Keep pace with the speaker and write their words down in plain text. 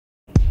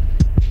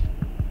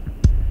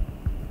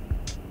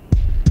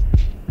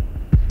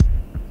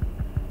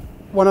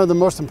One of the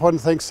most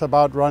important things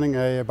about running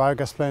a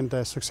biogas plant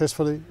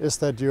successfully is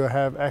that you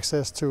have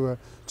access to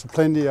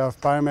plenty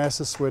of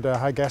biomasses with a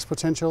high gas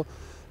potential.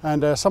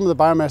 And some of the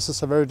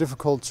biomasses are very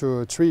difficult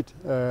to treat,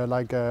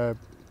 like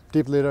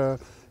deep litter,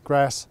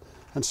 grass,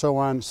 and so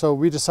on. So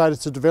we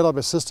decided to develop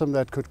a system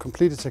that could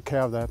completely take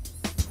care of that.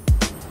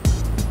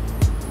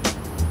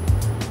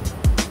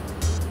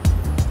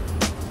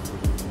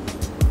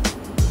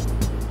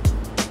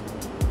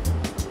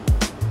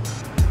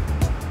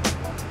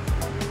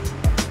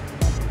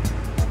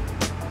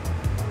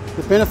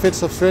 The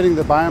benefits of shredding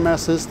the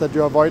biomass is that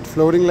you avoid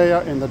floating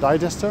layer in the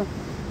digester.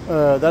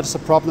 That's a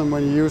problem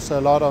when you use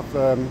a lot of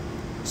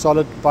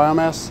solid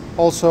biomass.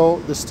 Also,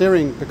 the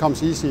steering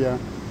becomes easier.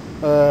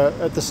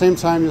 At the same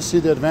time, you see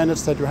the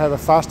advantage that you have a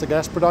faster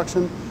gas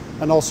production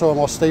and also a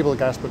more stable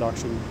gas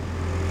production.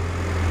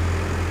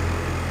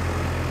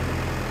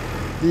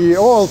 The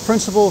overall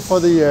principle for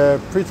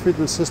the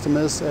pretreatment system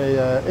is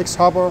a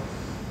Xserver,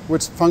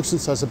 which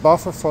functions as a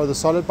buffer for the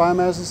solid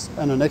biomasses,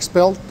 and an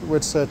Xbelt,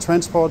 which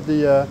transport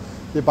the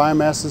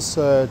biomasses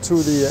to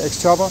the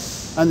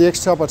Xserver, and the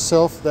Xserver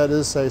itself, that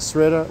is a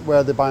shredder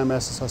where the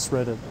biomasses are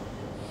shredded.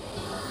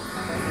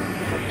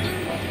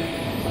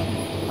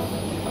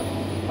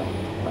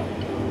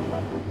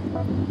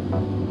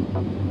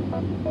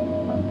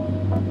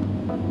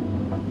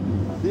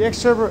 The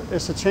Xserver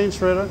is a chain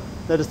shredder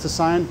that is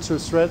designed to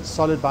shred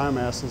solid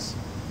biomasses.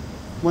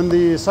 When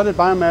the solid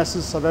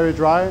biomasses are very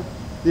dry,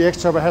 the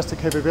Xserver has the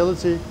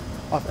capability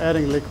of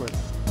adding liquid.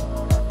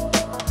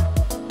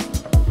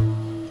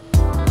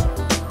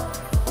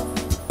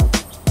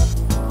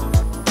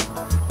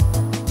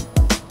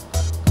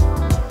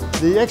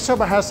 The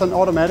Xserver has an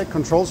automatic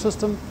control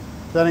system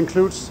that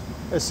includes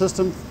a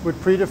system with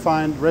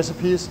predefined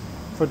recipes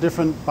for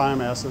different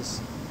biomasses.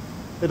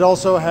 It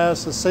also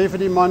has a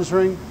safety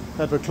monitoring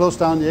that will close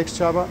down the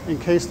Xserver in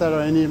case there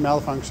are any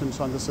malfunctions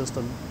on the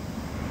system.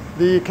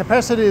 The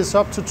capacity is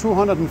up to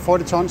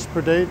 240 tons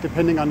per day,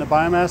 depending on the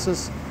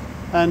biomasses,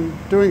 and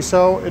doing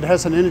so, it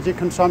has an energy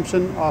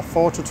consumption of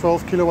 4 to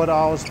 12 kilowatt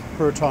hours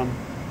per ton.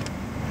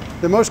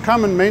 The most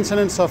common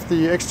maintenance of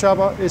the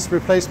Xserver is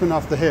replacement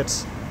of the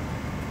heads.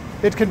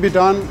 It can be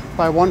done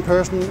by one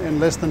person in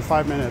less than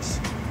 5 minutes.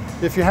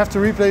 If you have to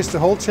replace the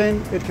whole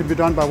chain, it can be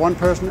done by one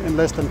person in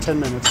less than 10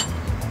 minutes.